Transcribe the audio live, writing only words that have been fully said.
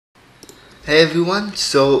Hey everyone,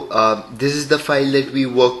 this is the file that we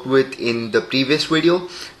worked with in the previous video,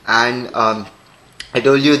 and I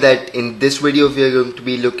told you that in this video we are going to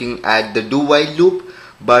be looking at the do while loop.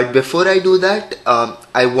 But before I do that,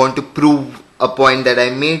 I want to prove a point that I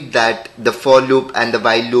made, that the for loop and the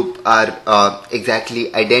while loop are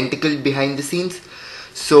exactly identical behind the scenes.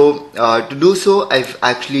 To do so, I've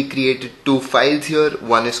actually created two files here.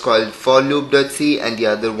 One is called forloop.c and the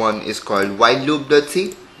other one is called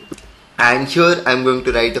whileloop.c. And here I'm going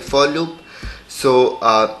to write a for loop.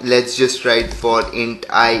 Let's just write for int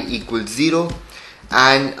I equals 0.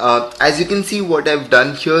 And as you can see, what I've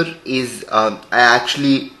done here is I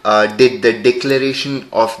actually did the declaration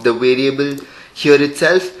of the variable here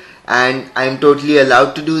itself, and I'm totally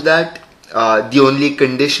allowed to do that. The only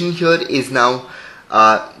condition here is now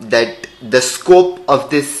that the scope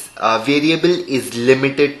of this variable is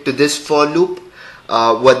limited to this for loop.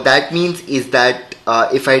 What that means is that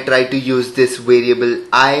if I try to use this variable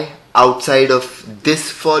I outside of this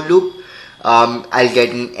for loop, I'll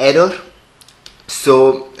get an error.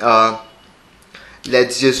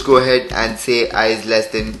 Let's just go ahead and say I is less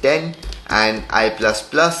than 10 and I plus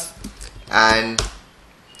plus, and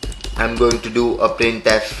I'm going to do a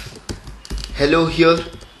printf hello here.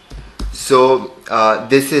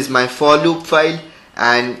 This is my for loop file,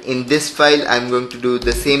 and in this file I'm going to do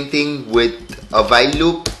the same thing with a while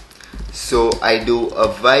loop. So I do a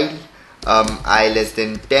while I less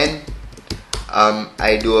than 10,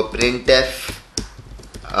 I do a printf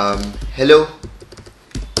hello,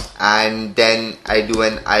 and then I do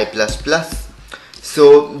an I plus plus.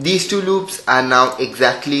 So these two loops are now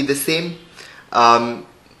exactly the same. And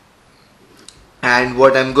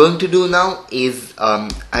what I'm going to do now is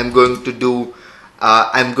I'm going to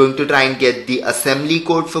try and get the assembly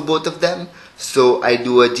code for both of them. So I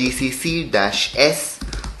do a gcc-s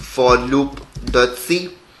for loop.c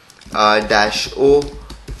 -o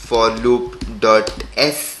for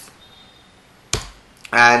loop.s,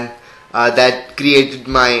 and that created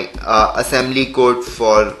my assembly code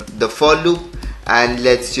for the for loop. And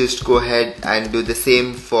let's just go ahead and do the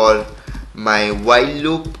same for my while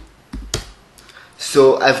loop.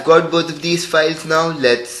 So I've got both of these files now.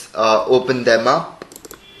 Let's open them up.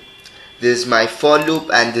 This is my for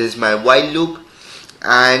loop and this is my while loop,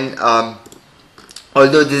 and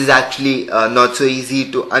although this is actually not so easy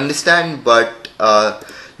to understand, but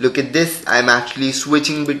look at this, I'm actually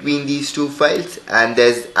switching between these two files and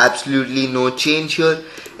there's absolutely no change here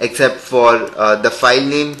except for the file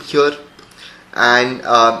name here. And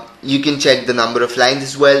you can check the number of lines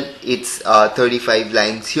as well. It's 35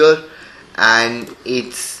 lines here and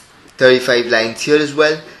it's 35 lines here as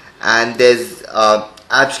well, and there's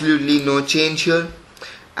absolutely no change here.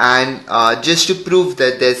 And just to prove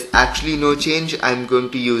that there's actually no change, I'm going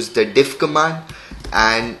to use the diff command,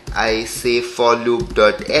 and I say for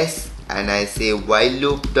loop.s and I say while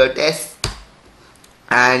loop.s.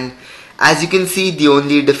 And as you can see, the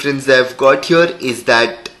only difference that I've got here is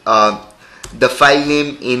that the file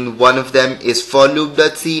name in one of them is for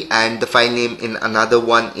loop.c and the file name in another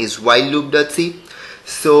one is while loop.c.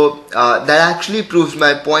 So that actually proves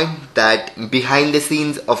my point that behind the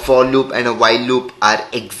scenes a for loop and a while loop are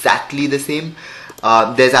exactly the same.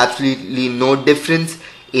 There's absolutely no difference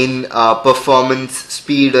in performance,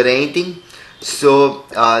 speed or anything. So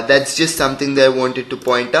that's just something that I wanted to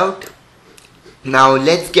point out. Now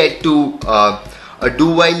let's get to a do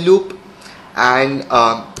while loop, and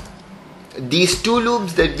these two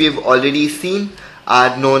loops that we've already seen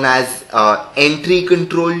are known as entry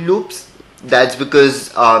control loops. That's because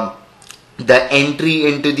the entry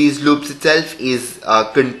into these loops itself is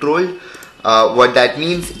controlled. What that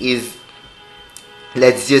means is,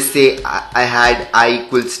 let's just say I had I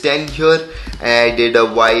equals 10 here and I did a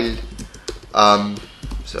while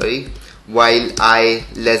while I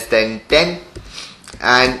less than 10,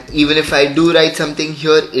 and even if I do write something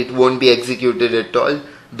here, it won't be executed at all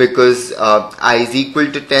because I is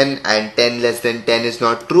equal to 10 and 10 less than 10 is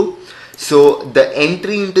not true. So the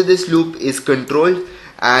entry into this loop is controlled,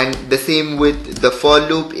 and the same with the for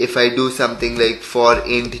loop. If I do something like for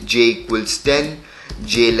int j equals 10,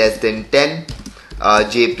 j less than 10,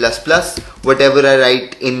 j plus plus, whatever I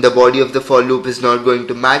write in the body of the for loop is not going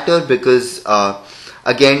to matter because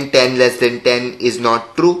again 10 less than 10 is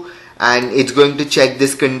not true, and it's going to check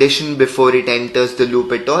this condition before it enters the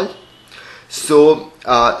loop at all. So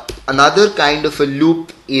another kind of a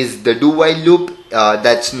loop is the do while loop.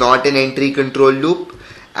 That's not an entry control loop,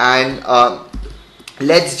 and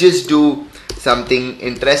let's just do something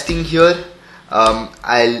interesting here.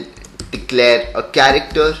 I'll declare a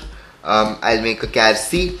character. I'll make a char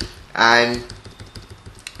c, and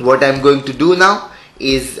what I'm going to do now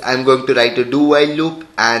is I'm going to write a do while loop,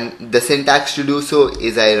 and the syntax to do so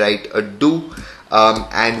is I write a do,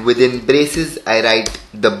 and within braces I write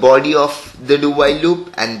the body of the do while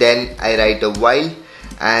loop, and then I write a while,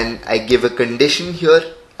 and I give a condition here,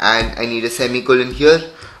 and I need a semicolon here.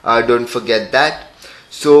 Don't forget that.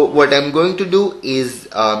 So what I'm going to do is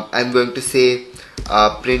I'm going to say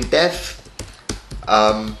printf,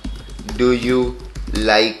 do you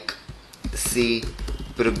like C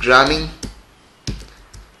programming,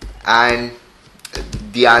 and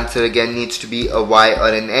the answer again needs to be a Y or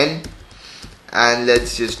an N, and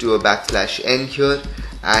let's just do a \n here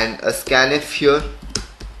and a scanf here,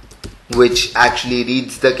 which actually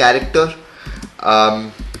reads the character,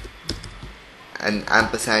 an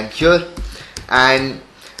ampersand here, and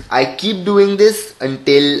I keep doing this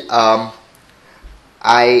until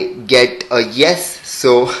I get a yes.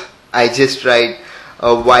 So I just write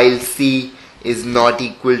while C is not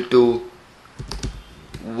equal to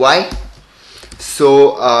Y.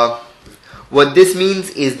 So what this means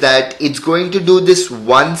is that it's going to do this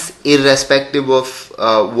once irrespective of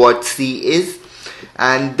what C is,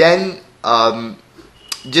 and then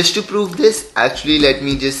just to prove this, actually let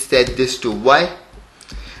me just set this to Y,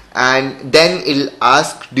 and then it'll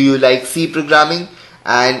ask do you like C programming,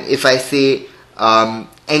 and if I say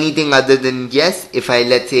anything other than yes, if I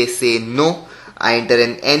let's say no, I enter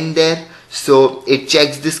an N there, so it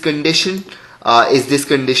checks this condition. Is this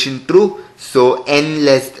condition true? So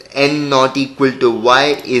n not equal to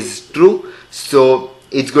Y is true, so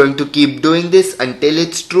it's going to keep doing this until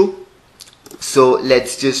it's true. So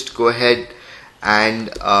let's just go ahead and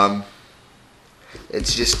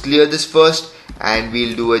let's just clear this first, and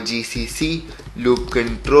we'll do a gcc loop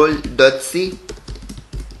control.c,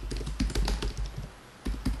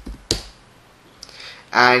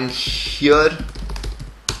 and here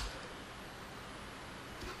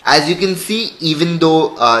as you can see, even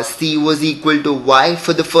though C was equal to Y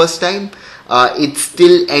for the first time, it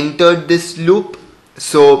still entered this loop.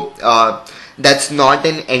 So that's not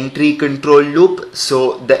an entry control loop.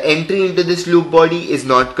 So the entry into this loop body is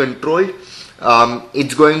not controlled.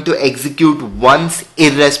 It's going to execute once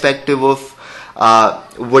irrespective of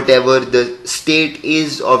whatever the state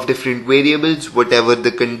is of different variables, whatever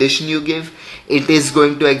the condition you give, it is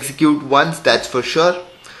going to execute once, that's for sure.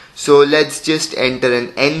 So let's just enter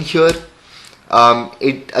an N here.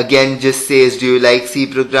 It again just says do you like C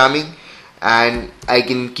programming, and I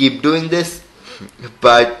can keep doing this,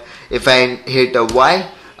 but if I hit a Y,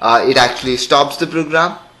 it actually stops the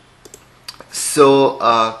program. So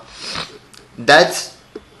that's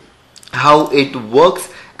how it works.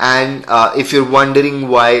 And if you're wondering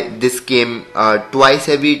why this came twice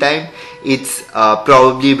every time, it's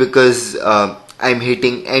probably because I'm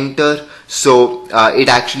hitting enter, so it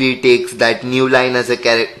actually takes that new line as a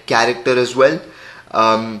character as well.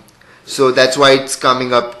 So that's why it's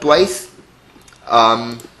coming up twice.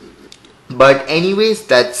 But anyways,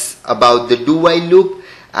 that's about the do while loop,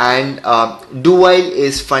 and do while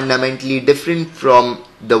is fundamentally different from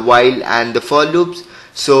the while and the for loops.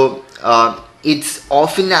 So it's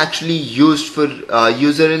often actually used for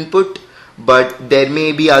user input, but there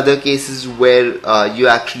may be other cases where you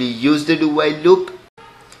actually use the do while loop.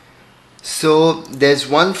 So there's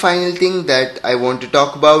one final thing that I want to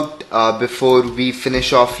talk about before we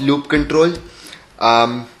finish off loop control.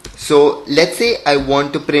 So let's say I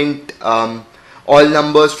want to print all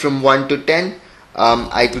numbers from 1 to 10.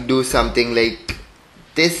 I could do something like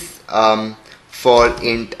this, for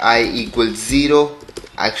int I equals 0,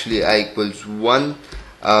 actually I equals 1,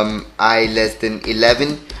 I less than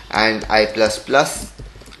 11, and I plus plus,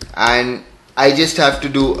 and I just have to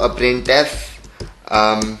do a printf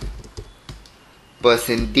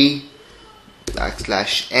 %d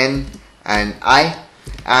 \n and I,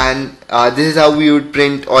 and this is how we would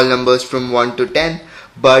print all numbers from 1 to 10.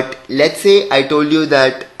 But let's say I told you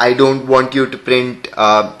that I don't want you to print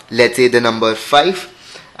let's say the number 5,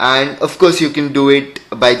 and of course you can do it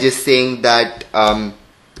by just saying that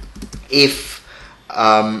if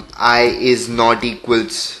I is not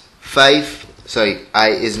equals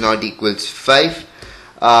 5,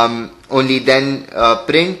 only then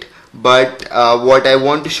print. But what I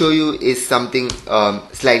want to show you is something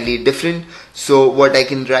slightly different. So what I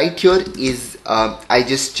can write here is I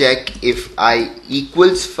just check if I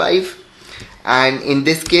equals 5, and in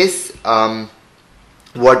this case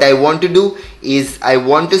what I want to do is I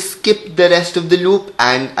want to skip the rest of the loop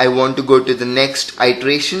and I want to go to the next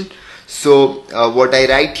iteration. So what I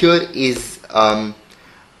write here is a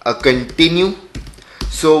continue.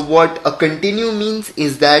 So what a continue means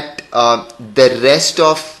is that the rest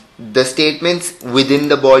of the statements within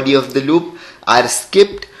the body of the loop are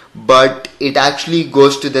skipped, but it actually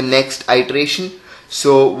goes to the next iteration.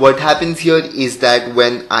 So what happens here is that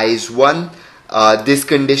when I is 1, this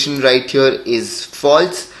condition right here is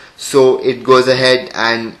false, so it goes ahead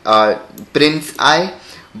and prints I.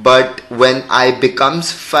 But when I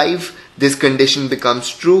becomes 5, this condition becomes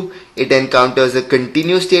true. It encounters a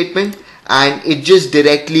continue statement and it just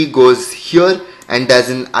directly goes here and does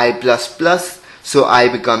an I++, so I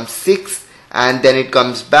becomes 6, and then it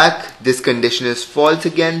comes back, this condition is false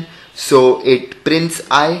again, so it prints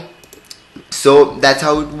I. So that's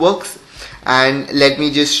how it works. And let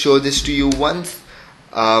me just show this to you once.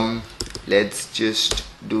 Let's just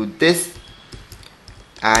do this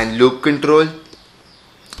and loop control,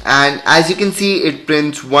 and as you can see it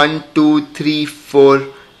prints 1 2 3 4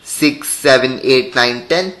 6 7 8 9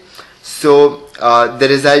 10. So the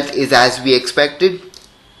result is as we expected.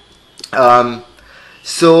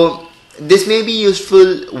 So this may be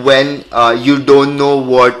useful when you don't know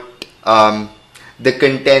what the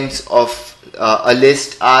contents of a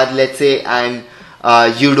list are, let's say, and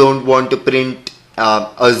you don't want to print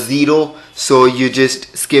a 0, so you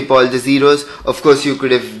just skip all the zeros. Of course you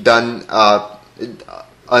could have done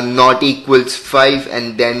a not equals 5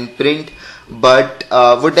 and then print, but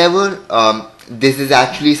whatever, this is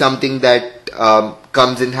actually something that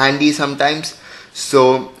comes in handy sometimes.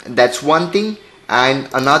 So that's one thing. And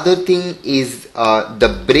another thing is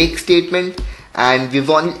the break statement, and we've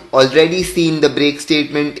already seen the break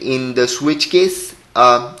statement in the switch case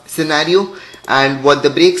scenario. And what the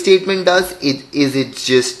break statement does is it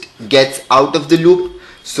just gets out of the loop.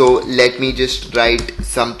 So let me just write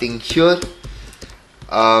something here.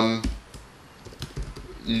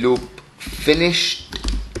 Loop finished,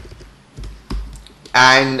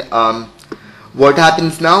 and what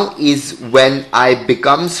happens now is when I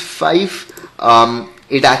becomes 5,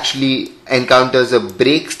 it actually encounters a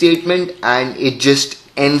break statement and it just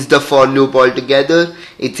ends the for loop altogether.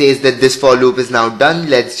 It says that this for loop is now done.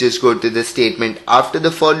 Let's just go to the statement after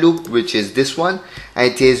the for loop, which is this one,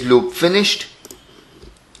 and it says loop finished.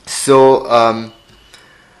 So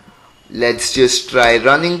let's just try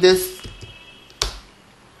running this,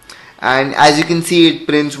 and as you can see it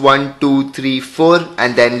prints 1 2 3 4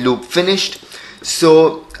 and then loop finished.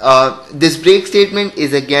 So this break statement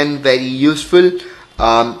is again very useful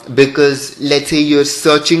because let's say you're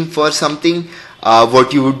searching for something.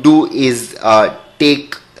 What you would do is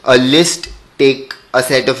take a list, take a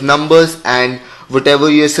set of numbers, and whatever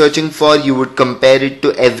you're searching for, you would compare it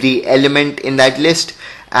to every element in that list.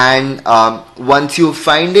 And once you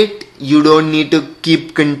find it, you don't need to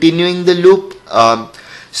keep continuing the loop.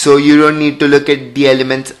 So you don't need to look at the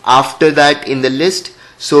elements after that in the list.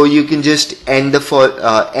 So you can just end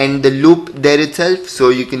the loop there itself. So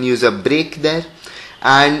you can use a break there.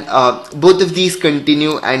 And both of these,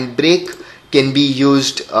 continue and break, can be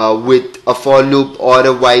used with a for loop or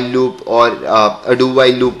a while loop or a do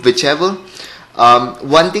while loop, whichever.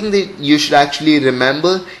 One thing that you should actually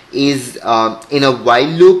remember is in a while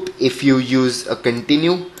loop, if you use a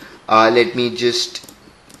continue, let me just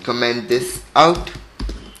comment this out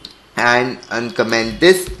and uncomment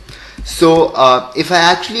this. So if I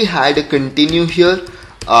actually had a continue here,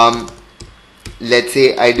 let's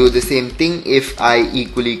say I do the same thing. If I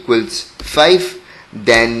equals 5,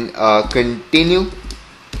 then continue.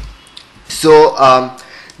 So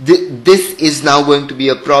this is now going to be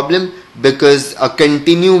a problem, because a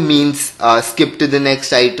continue means skip to the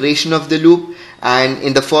next iteration of the loop, and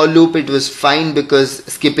in the for loop it was fine because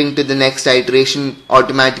skipping to the next iteration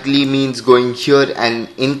automatically means going here and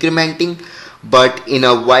incrementing. But in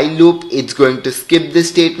a while loop it's going to skip this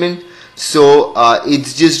statement, so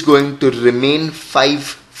it's just going to remain 5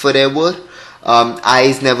 forever. I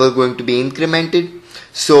is never going to be incremented.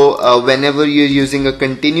 So whenever you're using a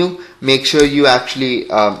continue, make sure you actually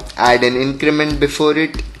add an increment before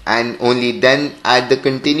it and only then add the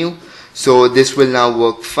continue. So this will now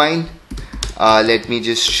work fine. Let me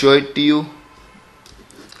just show it to you.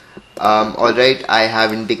 Alright, I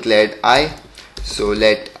haven't declared I, so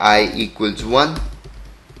let I equals 1,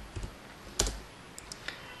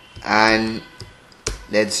 and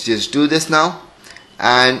let's just do this now.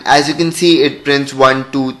 And as you can see, it prints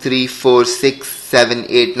 1 2 3 4 6 7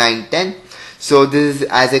 8 9 10. So this is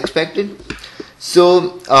as expected.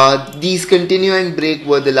 So these continue and break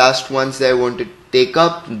were the last ones that I wanted to take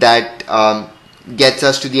up. That gets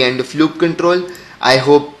us to the end of loop control. I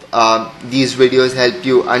hope these videos help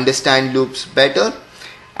you understand loops better,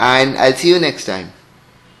 and I'll see you next time.